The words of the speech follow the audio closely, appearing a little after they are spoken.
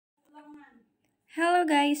Hello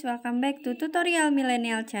guys, welcome back to Tutorial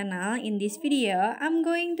Millennial channel. In this video, I'm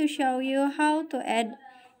going to show you how to add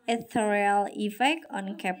Ethereal effect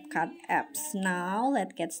on CapCut apps. Now,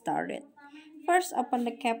 let's get started. First, open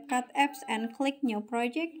the CapCut apps and click New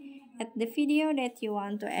Project. Add the video that you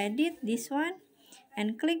want to edit, this one,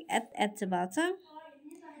 and click Add at the bottom.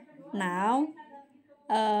 Now,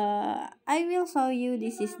 I will show you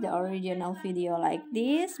this is the original video like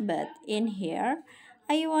this, but in here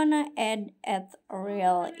I wanna add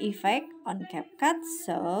real effect on CapCut,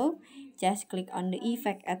 so just click on the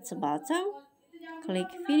effect at the bottom, click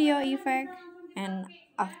video effect, and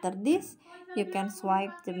after this you can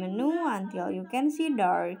swipe the menu until you can see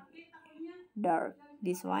dark,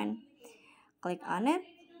 this one, click on it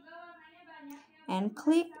and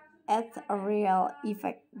click add a real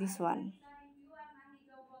effect, this one,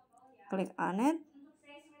 click on it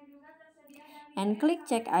and click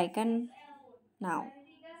check icon now.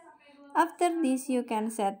 After this, you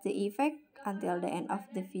can set the effect until the end of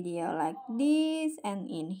the video like this, and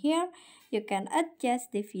in here you can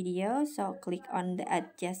adjust the video, so click on the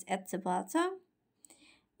adjust at the bottom.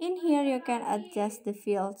 In here you can adjust the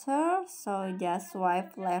filter, so just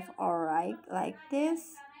swipe left or right like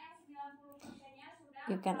this.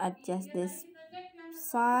 You can adjust this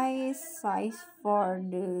size for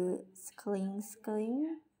the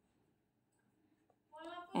screen,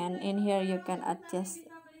 and in here you can adjust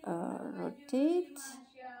rotate,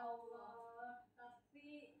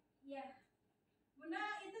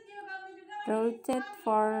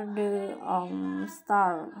 for the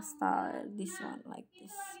star, this one like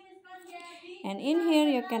this, and in here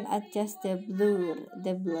you can adjust the blur,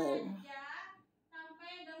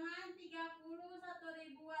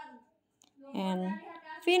 and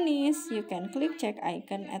finish. You can click check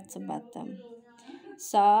icon at the bottom.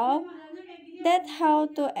 So that's how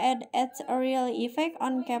to add Ethereal effect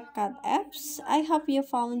on CapCut apps. I hope you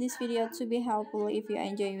found this video to be helpful. If you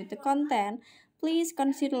enjoy with the content, please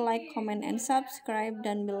consider like, comment, and subscribe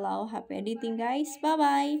down below. Happy editing guys. Bye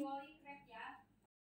bye.